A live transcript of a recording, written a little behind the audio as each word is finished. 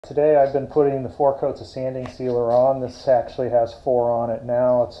Today I've been putting the 4 coats of sanding sealer on. This actually has 4 on it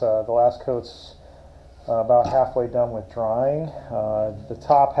now. It's the last coat's about halfway done with drying. The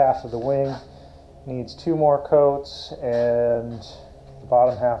top half of the wing needs 2 more coats and the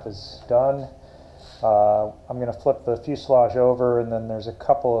bottom half is done. I'm going to flip the fuselage over, and then there's a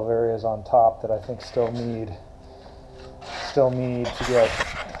couple of areas on top that I think still need to get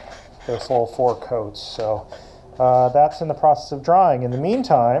their full 4 coats. So that's in the process of drying. In the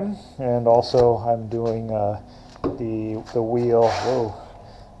meantime, and also I'm doing the wheel,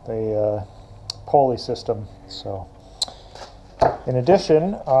 the pulley system. So in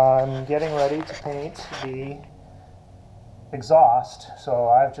addition, I'm getting ready to paint the exhaust. So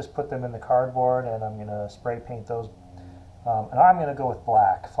I've just put them in the cardboard, and I'm going to spray paint those. And I'm going to go with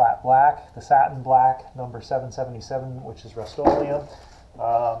black, flat black, the satin black, number 777, which is Rust-Oleum.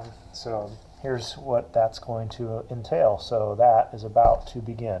 So here's what that's going to entail. So that is about to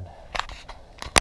begin.